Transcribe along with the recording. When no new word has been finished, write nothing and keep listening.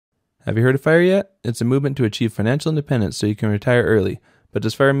Have you heard of FIRE yet? It's a movement to achieve financial independence so you can retire early. But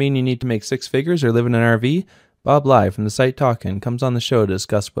does FIRE mean you need to make six figures or live in an RV? Bob Lai from the site Tawcan comes on the show to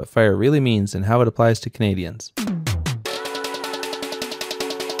discuss what FIRE really means and how it applies to Canadians.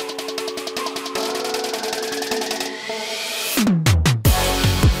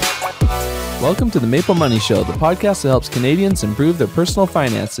 Welcome to the MapleMoney Show, the podcast that helps Canadians improve their personal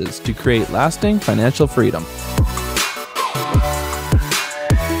finances to create lasting financial freedom.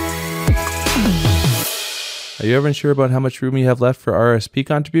 Are you ever unsure about how much room you have left for RRSP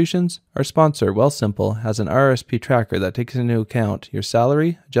contributions? Our sponsor, Wealthsimple, has an RRSP tracker that takes into account your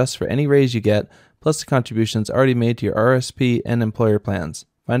salary, adjusts for any raise you get, plus the contributions already made to your RRSP and employer plans.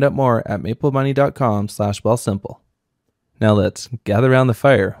 Find out more at maplemoney.com/wealthsimple. Now let's gather around the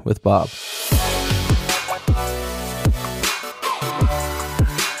fire with Bob.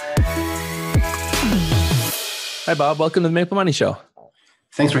 Hi, Bob. Welcome to the Maple Money Show.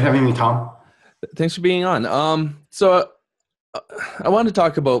 Thanks for having me, Tom. Thanks for being on. So I want to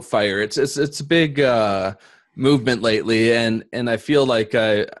talk about FIRE. It's a big movement lately, and I feel like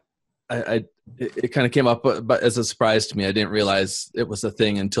it kind of came up but as a surprise to me. I didn't realize it was a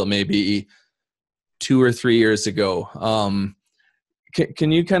thing until maybe 2 or 3 years ago.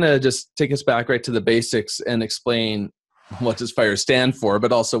 Can you kind of just take us back right to the basics and explain what does FIRE stand for,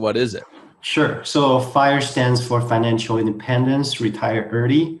 but also what is it? Sure. So FIRE stands for Financial Independence, Retire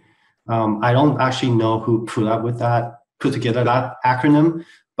Early. I don't actually know who put together that acronym,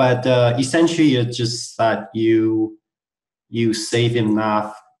 but essentially it's just that you save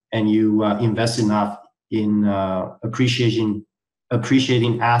enough and you invest enough in appreciating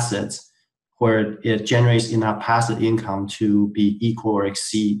assets where it generates enough passive income to be equal or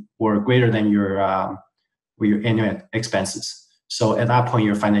exceed or greater than your annual expenses. So at that point,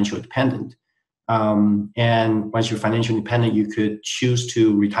 you're financially independent. And once you're financially independent, you could choose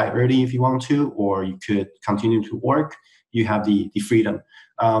to retire early if you want to, or you could continue to work. You have the freedom.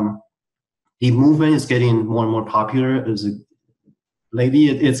 The movement is getting more and more popular. Lately,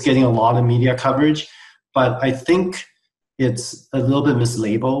 it's getting a lot of media coverage, but I think it's a little bit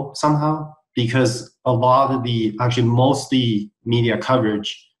mislabeled somehow because most of the media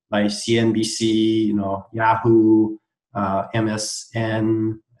coverage, like CNBC, Yahoo,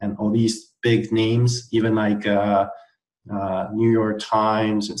 MSN, and all these big names, even like New York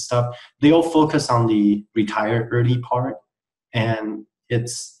Times and stuff, they all focus on the retire early part. And it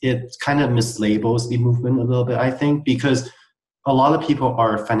kind of mislabels the movement a little bit, I think, because a lot of people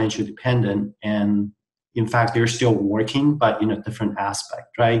are financially dependent and in fact, they're still working, but in a different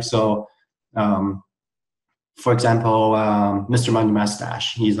aspect, right? So, for example, Mr. Money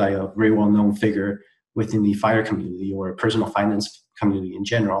Mustache, he's like a very well-known figure within the FIRE community or personal finance community in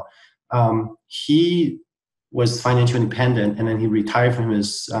general. He was financially independent and then he retired from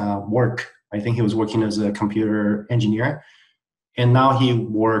his work. I think he was working as a computer engineer. And now he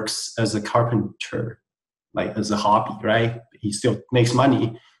works as a carpenter, like as a hobby, right? He still makes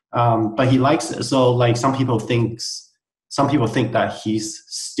money, but he likes it. So like some people think that he's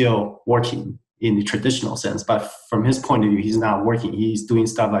still working in the traditional sense, but from his point of view, he's not working. He's doing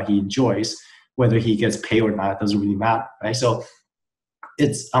stuff that he enjoys. Whether he gets paid or not doesn't really matter, right? So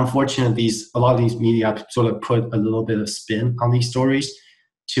it's unfortunate a lot of these media sort of put a little bit of spin on these stories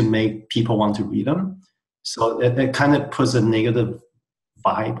to make people want to read them. So it kind of puts a negative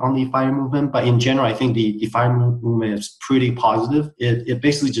vibe on the FIRE movement. But in general, I think the FIRE movement is pretty positive. It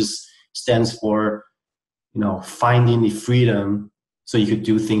basically just stands for, finding the freedom so you could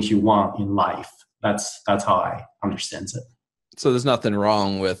do things you want in life. That's how I understand it. So there's nothing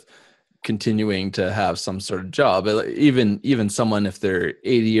wrong with continuing to have some sort of job. Even someone, if they're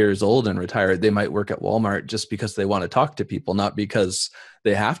 80 years old and retired, they might work at Walmart just because they want to talk to people, not because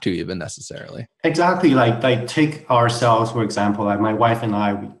they have to even necessarily. Exactly. Like take ourselves, for example, like my wife and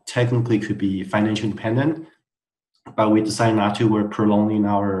I, we technically could be financially independent, but we decided not to. We're prolonging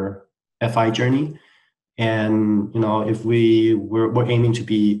our FI journey. And, if we're aiming to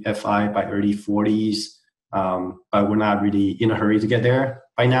be FI by early 40s, but we're not really in a hurry to get there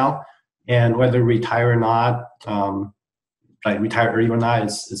by now. And whether retire or not, retire early or not,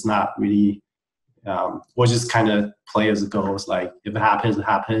 it's not really, we'll just kind of play as it goes. Like if it happens, it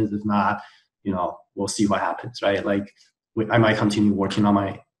happens. If not, we'll see what happens, right? Like I might continue working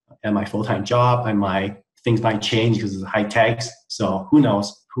at my full-time job. Things might change because it's high tech. So who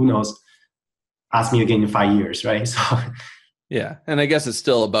knows? Ask me again in 5 years, right? So yeah. And I guess it's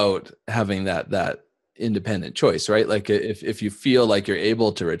still about having that independent choice, right? Like if you feel like you're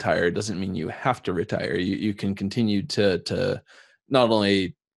able to retire, it doesn't mean you have to retire. You can continue to not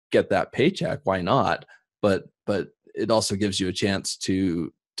only get that paycheck, why not? But it also gives you a chance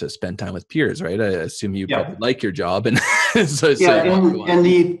to to spend time with peers, right? I assume you Yeah. probably like your job, and so Yeah, you and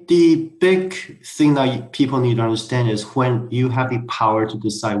the big thing that people need to understand is when you have the power to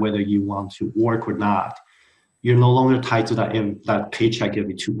decide whether you want to work or not, you're no longer tied to that paycheck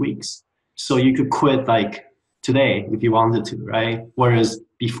every 2 weeks. So you could quit like today if you wanted to, right? Whereas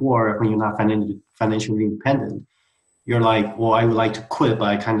before, when you're not financially independent, you're like, well, I would like to quit, but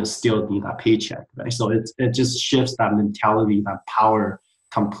I kind of still need that paycheck, right? So it just shifts that mentality, that power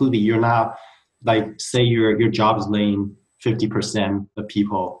completely. You're not like, say your job is laying 50% of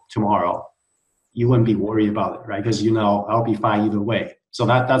people tomorrow, you wouldn't be worried about it, right? Because I'll be fine either way. So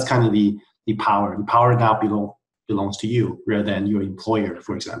that's kind of the power. The power now belongs to you rather than your employer,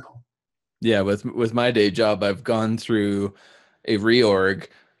 for example. Yeah, with my day job, I've gone through a reorg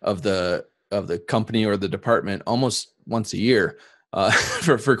of the company or the department almost once a year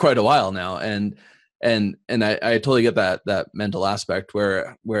for quite a while now, and I totally get that mental aspect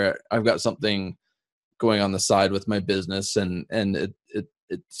where I've got something going on the side with my business, and it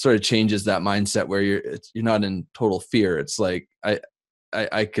sort of changes that mindset where you're not in total fear. It's like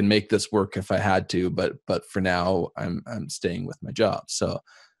I can make this work if I had to, but for now I'm staying with my job. So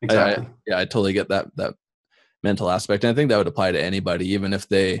Exactly. I totally get that mental aspect. And I think that would apply to anybody, even if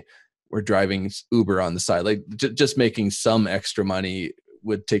they were driving Uber on the side, like just making some extra money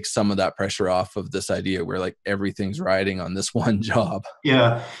would take some of that pressure off of this idea where like everything's riding on this one job.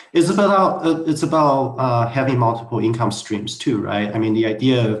 Yeah, it's about having multiple income streams too, right? I mean, the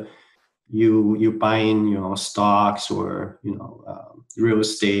idea of you buying stocks or real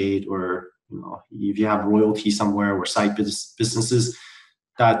estate, or if you have royalty somewhere or side businesses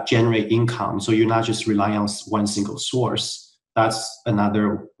that generate income, so you're not just relying on one single source. That's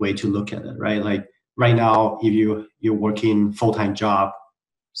another way to look at it, right? Like right now, if you're working full-time job,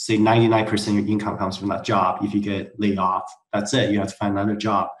 say 99% of your income comes from that job. If you get laid off, that's it. You have to find another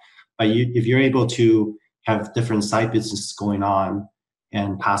job. But if you're able to have different side businesses going on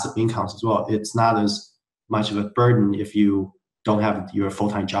and passive incomes as well, it's not as much of a burden if you don't have your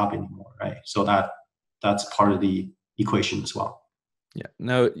full-time job anymore, right? So that's part of the equation as well. Yeah.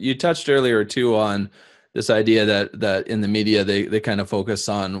 Now you touched earlier too on this idea that in the media they kind of focus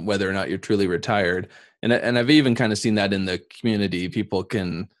on whether or not you're truly retired, and I've even kind of seen that in the community. People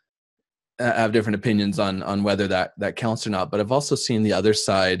can have different opinions on whether that counts or not. But I've also seen the other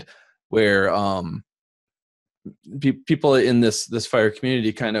side where people in this fire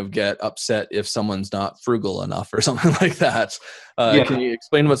community kind of get upset if someone's not frugal enough or something like that. Can Yeah. you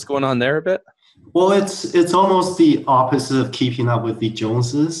explain what's going on there a bit? Well, it's almost the opposite of keeping up with the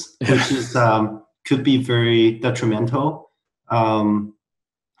Joneses, Yeah. which is could be very detrimental. Um,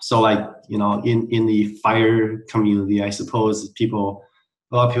 so, like in the fire community, I suppose a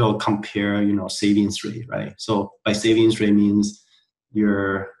lot of people compare savings rate, right? So by savings rate means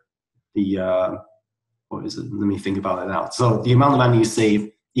your the what is it? Let me think about it now. So the amount of money you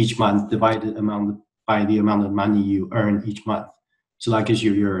save each month divided by the amount of money you earn each month. So that gives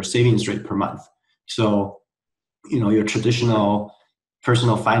you your savings rate per month. So, your traditional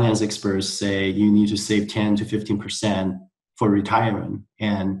personal finance experts say you need to save 10 to 15% for retirement.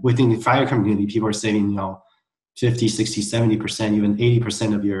 And within the fire community, people are saving, 50, 60, 70%, even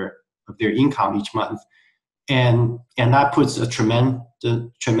 80% of their income each month. And that puts a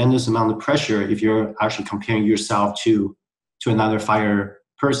tremendous amount of pressure if you're actually comparing yourself to another fire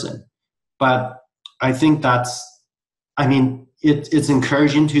person. But I think it's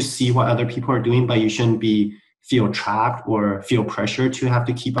encouraging to see what other people are doing, but you shouldn't feel trapped or feel pressure to have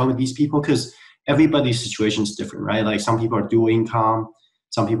to keep up with these people, because everybody's situation is different, right? Like some people are dual income,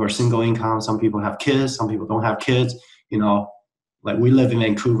 some people are single income, some people have kids, some people don't have kids. Like we live in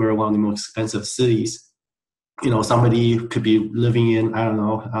Vancouver, one of the most expensive cities. Somebody could be living in, I don't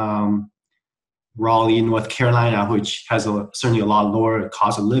know, Raleigh, North Carolina, which has certainly a lot lower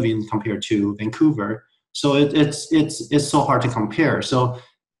cost of living compared to Vancouver. So it's so hard to compare. So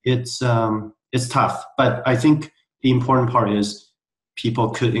it's tough. But I think the important part is people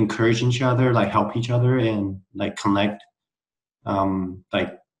could encourage each other, like help each other, and like connect.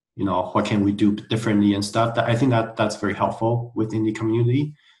 Like what can we do differently and stuff. I think that's very helpful within the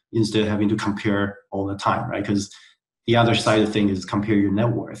community, instead of having to compare all the time, right? Because the other side of the thing is compare your net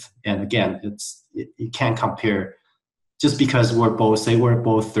worth. And again, you can't compare just because we're both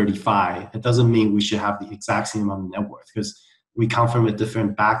 35. It doesn't mean we should have the exact same amount of net worth, because we come from a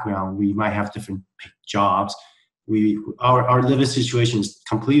different background. We might have different jobs. Our living situation is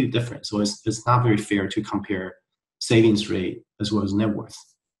completely different. So it's not very fair to compare savings rate as well as net worth.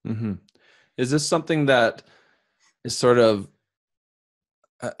 Mm-hmm. Is this something that is sort of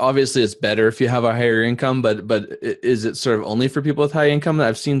obviously it's better if you have a higher income, but is it sort of only for people with high income?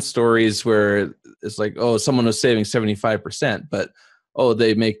 I've seen stories where it's like, oh, someone was saving 75%, but oh,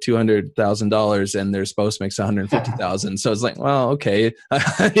 they make $200,000 and their spouse makes 150,000. So it's like, well, okay,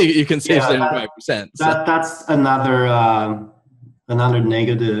 you can save Yeah, 75%. that's another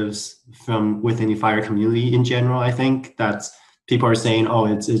negatives from within the fire community in general. I think that's people are saying, oh,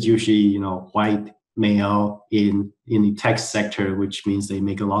 it's usually, you know, white male in the tech sector, which means they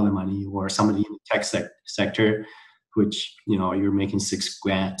make a lot of money, or somebody in the tech sector, which, you know, you're making six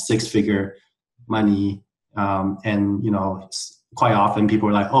figure money. And, you know, quite often people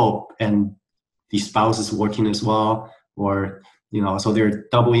are like, oh, and the spouse is working as well, or, you know, so they're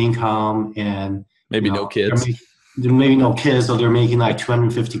double income, and Maybe you know, no kids. there maybe no kids, so they're making like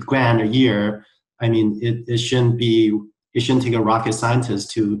 250 grand a year. I mean, it shouldn't take a rocket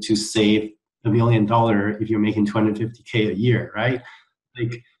scientist to save $1 million if you're making 250K a year, right?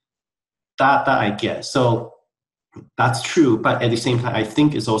 Like that I get. So that's true, but at the same time, I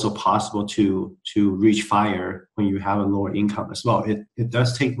think it's also possible to reach fire when you have a lower income as well. It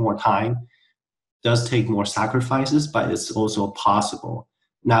does take more time, does take more sacrifices, but it's also possible.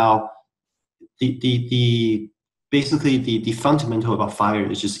 Now, the basically the fundamental about fire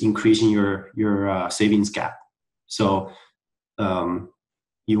is just increasing your savings gap. So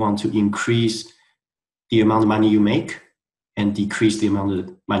you want to increase the amount of money you make and decrease the amount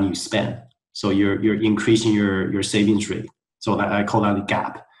of money you spend. So you're increasing your savings rate. So that I call that the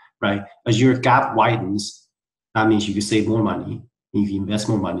gap, right? As your gap widens, that means you can save more money, you can invest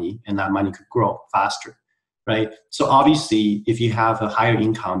more money, and that money could grow faster, right? So obviously, if you have a higher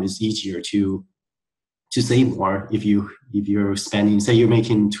income, it's easier to save more. If you're spending, say you're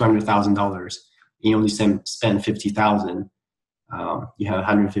making $200,000, and you only spend 50,000, you have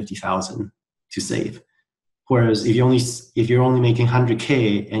 150,000 to save. Whereas if you're only making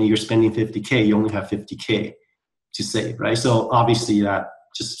 100K and you're spending 50K, you only have 50K to save, right? So obviously that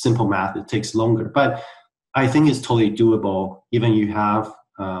just simple math, it takes longer, but I think it's totally doable. Even you have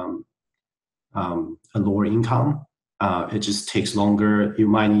a lower income, it just takes longer. You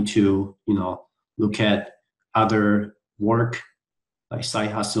might need to, you know, look at other work like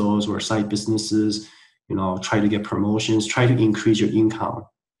side hustles or side businesses, you know, try to get promotions, try to increase your income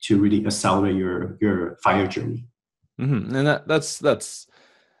to really accelerate your fire journey. Mm-hmm. And that's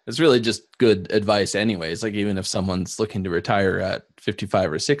it's really just good advice anyways. Like even if someone's looking to retire at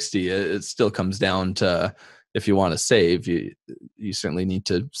 55 or 60, it still comes down to, if you want to save, you certainly need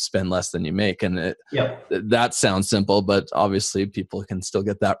to spend less than you make. And that sounds simple, but obviously people can still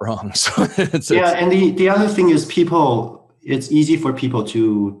get that wrong. So and the other thing is it's easy for people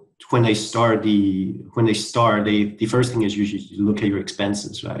to, when they start, the first thing is usually to look at your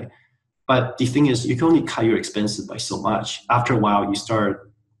expenses, right? But the thing is, you can only cut your expenses by so much. After a while, you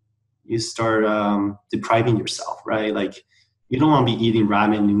start depriving yourself, right? Like you don't want to be eating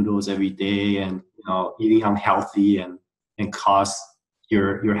ramen noodles every day, and you know, eating unhealthy and cause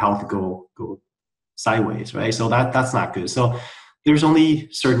your health go sideways, right? So that's not good. So there's only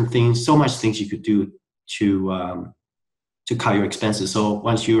certain things, so much things you could do to cut your expenses. So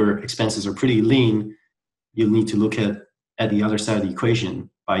once your expenses are pretty lean, you need to look at the other side of the equation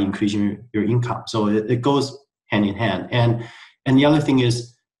by increasing your income. So it goes hand in hand. And the other thing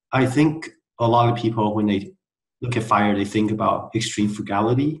is, I think a lot of people, when they look at fire, they think about extreme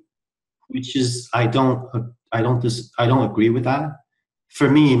frugality, which is, I don't agree with that. For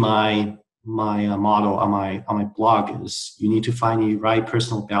me, my model on my blog is, you need to find the right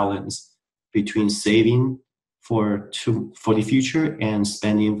personal balance between saving for the future and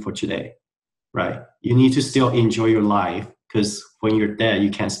spending for today, right? You need to still enjoy your life, because when you're dead, you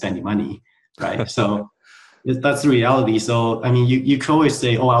can't spend the money, right? So that's the reality. So I mean, you could always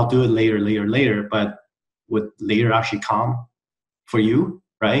say, oh, I'll do it later, but would later actually come for you,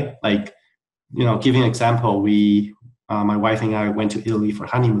 right? Like, you know, giving an example, my wife and I went to Italy for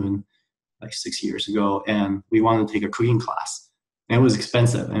honeymoon like 6 years ago, and we wanted to take a cooking class. And it was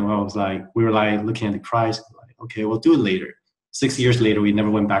expensive, and we were like looking at the price, like, okay, we'll do it later. 6 years later, we never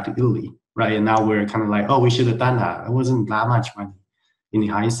went back to Italy, right? And now we're kind of like, oh, we should have done that. It wasn't that much money in the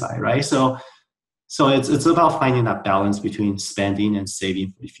hindsight, right? So it's about finding that balance between spending and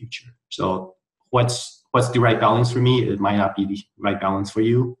saving for the future. So what's the right balance for me? It might not be the right balance for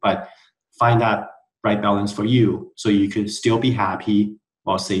you, but find that right balance for you so you could still be happy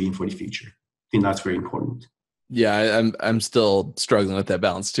while saving for the future. I think that's very important. Yeah, I'm still struggling with that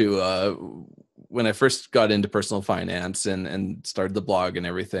balance too. When I first got into personal finance and started the blog and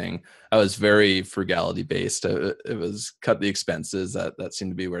everything, I was very frugality based. It was cut the expenses. That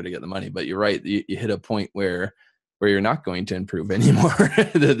seemed to be where to get the money. But you're right. You hit a point where where you're not going to improve anymore.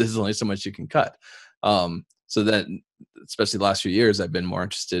 There's only so much you can cut. So then, especially the last few years, I've been more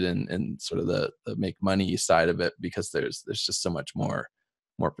interested in sort of the make money side of it, because there's just so much more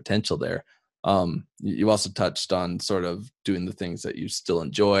potential there. You also touched on sort of doing the things that you still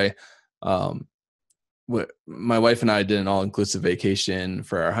enjoy. My wife and I did an all-inclusive vacation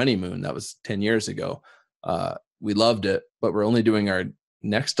for our honeymoon. That was 10 years ago. We loved it, but we're only doing our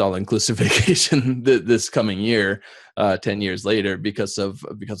next all-inclusive vacation this coming year, 10 years later, because of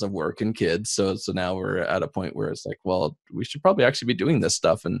work and kids. So now we're at a point where it's like, well, we should probably actually be doing this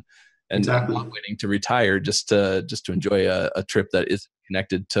stuff and Exactly. not waiting to retire just to enjoy a trip that is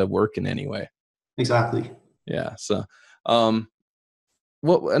connected to work in any way. Exactly. Yeah. So,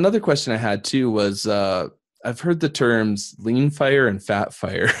 another question I had too was, I've heard the terms lean fire and fat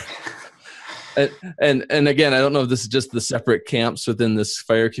fire. And again, I don't know if this is just the separate camps within this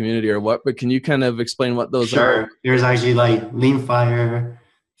fire community or what, but can you kind of explain what those are? Sure. There's actually like lean fire,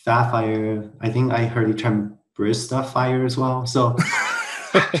 fat fire. I think I heard the term barista fire as well. So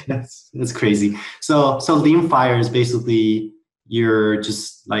that's crazy. So lean fire is basically, you're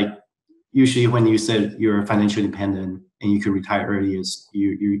just like, usually when you said you're financially independent and you can retire early, is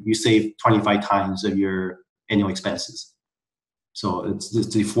you save 25 times of your annual expenses. So it's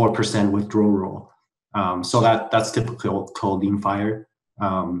the 4% withdrawal rule. So that's typical called lean fire.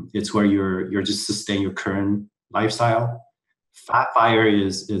 It's where you're just sustain your current lifestyle. Fat fire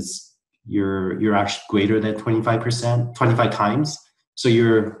is you're actually greater than 25%, 25 times. So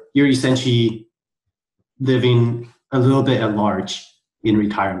you're essentially living a little bit at large in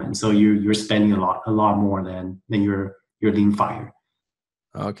retirement. So you're spending a lot more than your lean fire.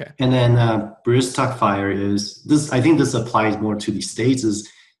 Okay. And then barista fire is this. I think this applies more to the States, is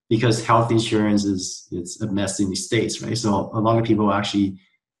because health insurance is a mess in the States, right? So a lot of people actually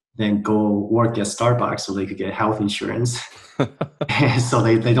then go work at Starbucks so they could get health insurance. So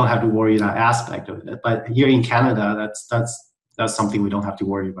they don't have to worry that aspect of it. But here in Canada, that's something we don't have to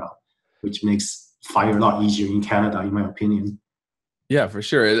worry about, which makes fire a lot easier in Canada, in my opinion. Yeah, for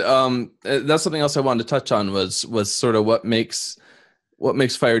sure. That's something else I wanted to touch on was sort of what makes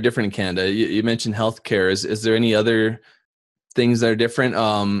fire different in Canada. You mentioned healthcare. Is there any other things that are different?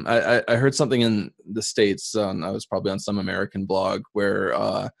 I heard something in the States. I was probably on some American blog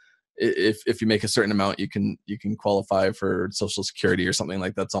where if you make a certain amount, you can qualify for Social Security or something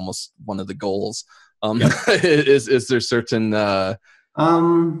like that's almost one of the goals. Yep. Is there certain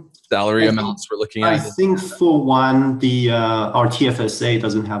salary amounts we're looking at? I think for one, our TFSA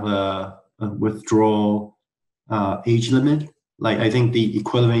doesn't have a withdrawal age limit. Like I think the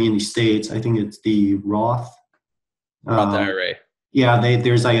equivalent in the States, I think it's the Roth. Roth IRA. Yeah,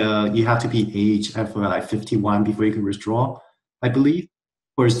 there's like you have to be aged at like 51 before you can withdraw, I believe.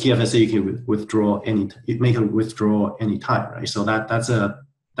 Whereas TFSA, you can withdraw make a withdrawal anytime, right? So that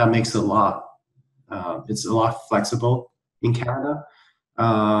makes a lot. It's a lot flexible in Canada.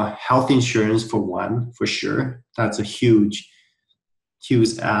 Health insurance for one, for sure. That's a huge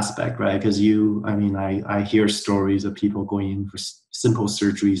aspect, right? Because I hear stories of people going in for simple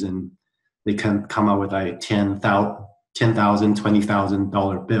surgeries and they can come out with like $10,000,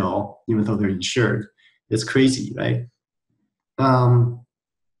 $20,000 bill, even though they're insured. It's crazy, right?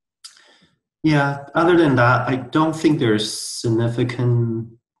 Yeah. Other than that, I don't think there's significant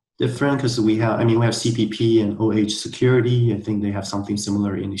different, because we have CPP and OH security. I think they have something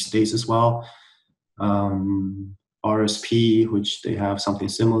similar in the States as well. RSP, which they have something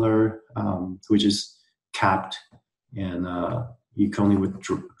similar, which is capped, and you can only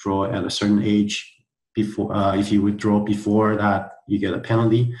withdraw at a certain age. Before, if you withdraw before that, you get a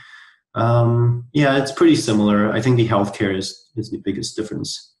penalty. Yeah, it's pretty similar. I think the healthcare is the biggest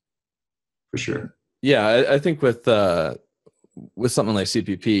difference, for sure. Yeah, I think with something like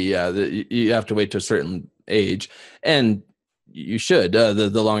CPP, yeah, you have to wait to a certain age, and you should. The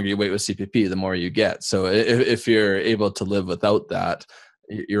longer you wait with CPP, the more you get. So if you're able to live without that,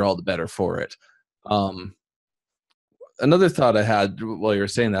 you're all the better for it. Another thought I had while you were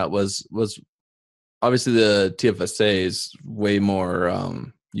saying that was obviously the TFSA is way more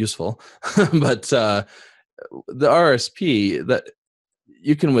useful, but the RSP, that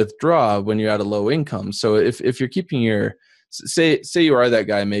you can withdraw when you're at a low income. So if you're keeping your, say you are that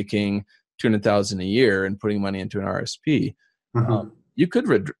guy making $200,000 a year and putting money into an RSP, you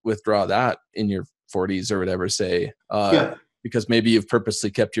could withdraw that in your 40s or whatever, say, because maybe you've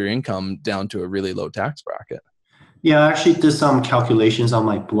purposely kept your income down to a really low tax bracket. Yeah, I actually did some calculations on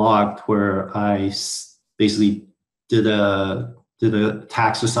my blog where I basically did a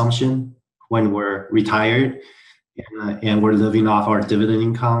tax assumption when we're retired and we're living off our dividend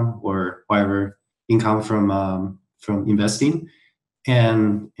income or whatever income from from investing,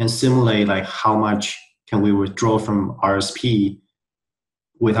 and simulate like how much can we withdraw from RSP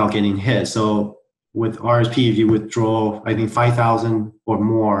without getting hit. So with RSP, if you withdraw, I think 5,000 or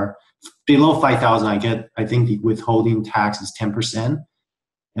more, below 5,000, I think the withholding tax is 10%,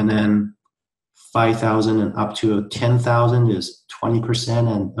 and then 5,000 and up to 10,000 is 20%,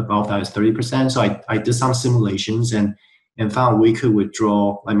 and above that is 30%. So I did some simulations and found we could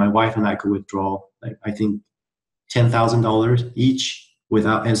withdraw, like my wife and I could withdraw, like I think $10,000 each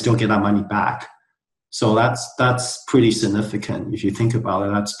without, and still get that money back. So that's pretty significant if you think about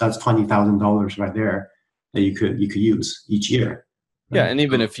it. That's $20,000 right there that you could use each year. Right? Yeah, and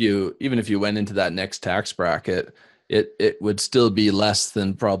even if you went into that next tax bracket, it would still be less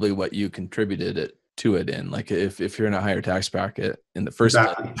than probably what you contributed it to it in. Like if you're in a higher tax bracket in the first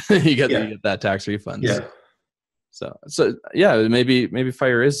place, you get that tax refund. Yeah. So yeah, maybe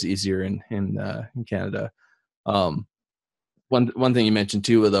fire is easier in Canada. One thing you mentioned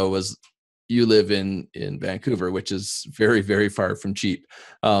too, though, was you live in Vancouver, which is very, very far from cheap.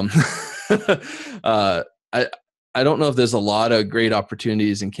 I don't know if there's a lot of great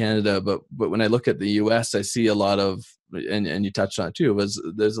opportunities in Canada, but when I look at the US, I see a lot of, and you touched on it too,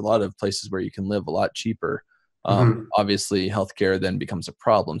 there's a lot of places where you can live a lot cheaper. Obviously healthcare then becomes a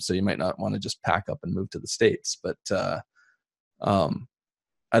problem. So you might not want to just pack up and move to the States, but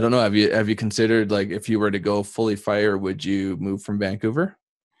I don't know. Have you considered, like, if you were to go fully fire, would you move from Vancouver?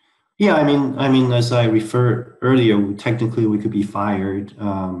 Yeah, I mean, as I referred earlier, technically we could be fired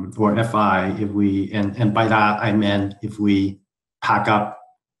or FI if we, and by that I meant if we pack up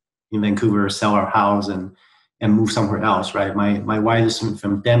in Vancouver, sell our house, and move somewhere else, right? My wife is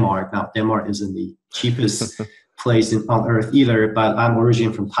from Denmark. Now, Denmark isn't the cheapest place on earth either, but I'm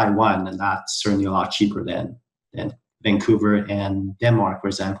originally from Taiwan, and that's certainly a lot cheaper than Vancouver and Denmark, for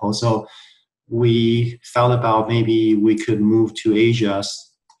example. So we felt about maybe we could move to Asia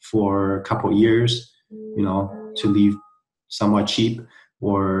for a couple of years, to live somewhat cheap,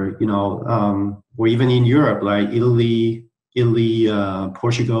 or or even in Europe, like Italy,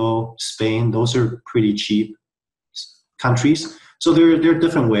 Portugal, Spain. Those are pretty cheap countries. So they're a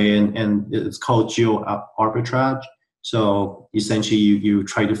different way, and it's called geo arbitrage. So essentially, you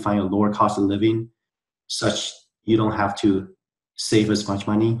try to find a lower cost of living, such you don't have to save as much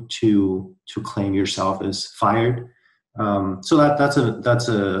money to claim yourself as fired. So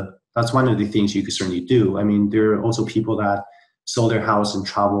that's one of the things you could certainly do. I mean, there are also people that sell their house and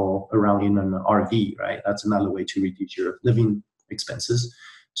travel around in an RV, right? That's another way to reduce your living expenses.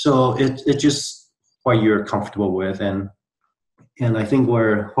 So it's just what you're comfortable with, and I think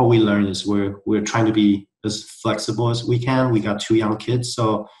what we learned is we're trying to be as flexible as we can. We got 2 young kids,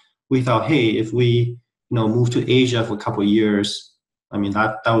 so we thought, hey, if we move to Asia for a couple of years, I mean,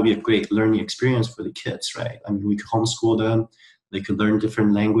 that would be a great learning experience for the kids, right? I mean, we could homeschool them. They could learn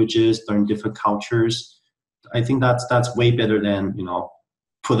different languages, learn different cultures. I think that's way better than,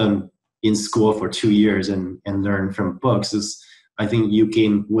 put them in school for 2 years and learn from books. I think you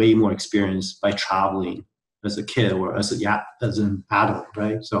gain way more experience by traveling as a kid or as an adult,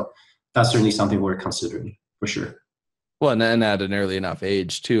 right? So that's certainly something we're considering for sure. Well, and at an early enough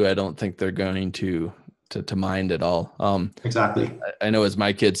age too, I don't think they're going to mind at all. Exactly. I know as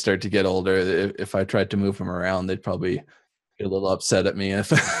my kids start to get older, if I tried to move them around, they'd probably get a little upset at me if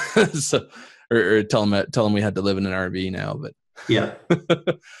so, or tell them we had to live in an RV now. But yeah.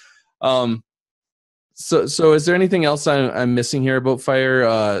 So is there anything else I'm missing here about fire?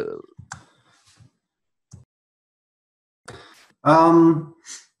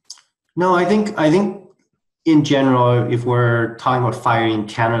 No, I think in general, if we're talking about fire in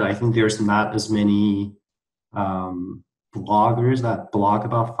Canada, I think there's not as many bloggers that blog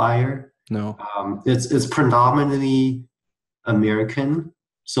about fire. No. It's predominantly American,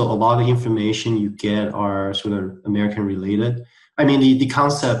 so a lot of the information you get are sort of American related. I mean, the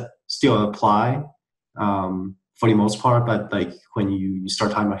concept still apply for the most part, but like when you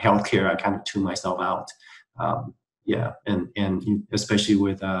start talking about healthcare, I kind of tune myself out. And especially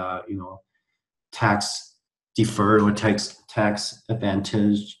with tax deferred or tax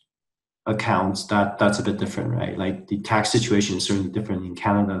advantage accounts, that's a bit different, right? Like the tax situation is certainly different in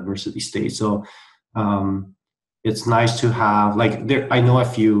Canada versus the States. So it's nice to have, like, I know a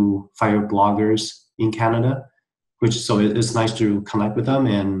few fire bloggers in Canada, so it's nice to connect with them,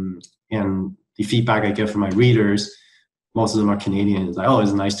 and the feedback I get from my readers, most of them are Canadian. It's like, oh,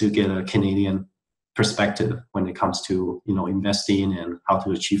 it's nice to get a Canadian perspective when it comes to investing and how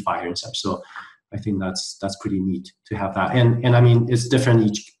to achieve fire and such. So I think that's pretty neat to have that. And I mean, it's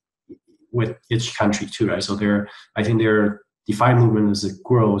different with each country too, right? So I think the fire movement as it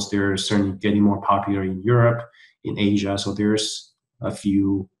grows, they're certainly getting more popular in Europe, in Asia. So there's a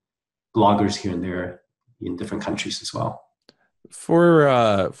few bloggers here and there in different countries as well.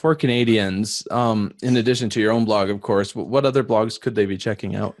 For Canadians, in addition to your own blog, of course, what other blogs could they be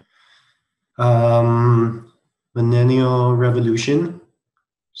checking out? Millennial Revolution.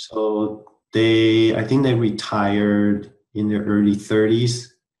 So I think they retired in their early 30s,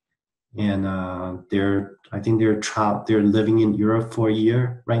 and they're living in Europe for a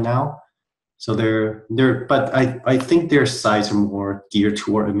year right now. So but I think their sites are more geared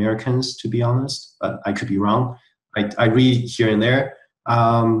toward Americans, to be honest, but I could be wrong. I read here and there.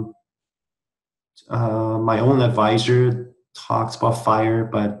 My own advisor talks about FIRE,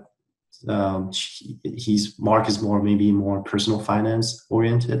 but Mark is maybe more personal finance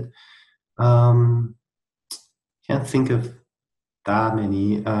oriented. Can't think of that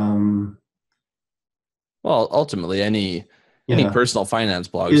many. Well, ultimately, any personal finance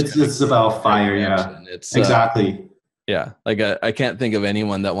blog. It's about FIRE, yeah. It's exactly. Yeah, like I can't think of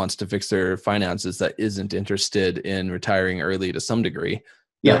anyone that wants to fix their finances that isn't interested in retiring early to some degree.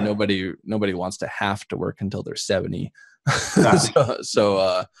 Yeah, nobody wants to have to work until they're 70. Exactly.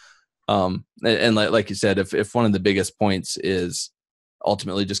 And like you said, if one of the biggest points is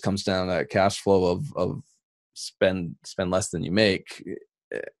ultimately just comes down to that cash flow of spend less than you make,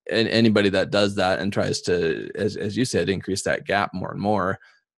 and anybody that does that and tries to, as you said, increase that gap more and more,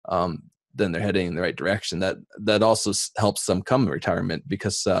 then they're heading in the right direction. That also helps them come to retirement,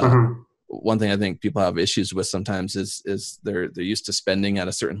 because one thing I think people have issues with sometimes is they're used to spending at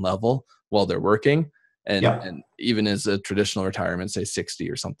a certain level while they're working, and even as a traditional retirement, say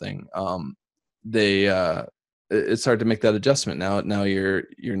 60 or something, it's hard to make that adjustment. Now you're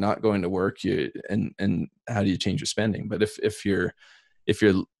not going to work, and how do you change your spending? But if you're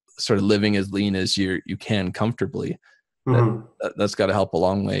sort of living as lean as you can comfortably, that's got to help a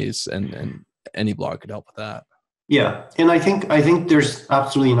long ways, and any blog could help with that. Yeah, and I think there's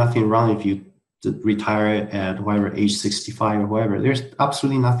absolutely nothing wrong if you retire at whatever age, 65 or whatever. There's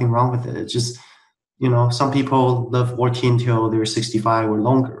absolutely nothing wrong with it. It's just, some people live working till they're 65 or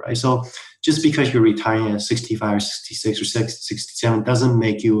longer, right? So just because you're retiring at 65 or 66 or 67 doesn't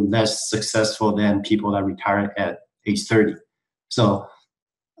make you less successful than people that retire at age 30. So,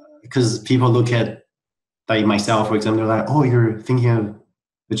 because people look at, like myself, for example, they're like, oh, you're thinking of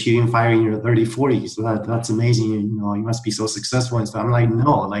achieving FIRE in your 30s, 40s. So that's amazing. You must be so successful. And so I'm like,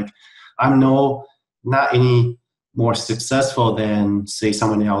 no, I'm not any more successful than, say,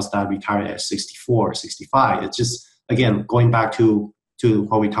 someone else that retired at 64 or 65. It's just, again, going back to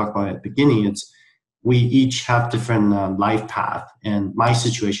what we talked about at the beginning, we each have different life path, and my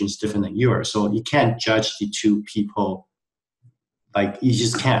situation is different than yours. So you can't judge the two people, like you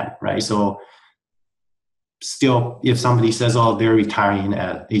just can't, right? So still, if somebody says, oh, they're retiring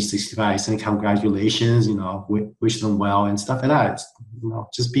at age 65, I say congratulations, wish them well and stuff like that.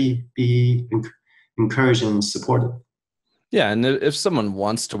 Just be encouraged and supportive. Yeah, and if someone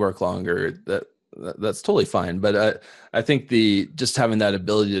wants to work longer, that's totally fine. But I think just having that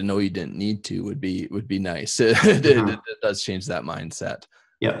ability to know you didn't need to would be nice. It does change that mindset.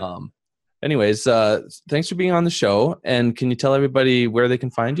 Yeah. Anyways, thanks for being on the show. And can you tell everybody where they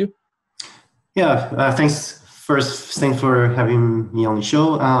can find you? Yeah, thanks. First, thanks for having me on the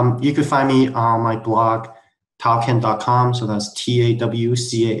show. You can find me on my blog, Tawcan.com. So that's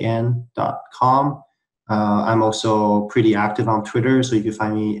TAWCAN.com. I'm also pretty active on Twitter, so you can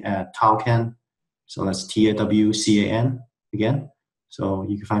find me at Tawcan. So that's TAWCAN again. So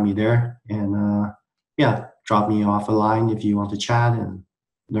you can find me there. And drop me off a line if you want to chat and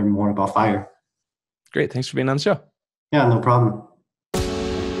learn more about FIRE. Great. Thanks for being on the show. Yeah, no problem.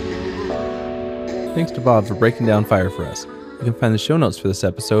 Thanks to Bob for breaking down FIRE for us. You can find the show notes for this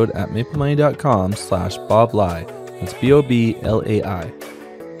episode at maplemoney.com/BobLai. That's BOBLAI.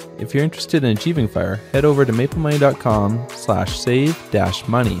 If you're interested in achieving FIRE, head over to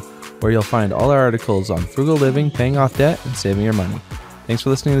maplemoney.com/save-money, where you'll find all our articles on frugal living, paying off debt, and saving your money. Thanks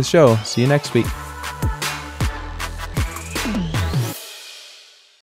for listening to the show. See you next week.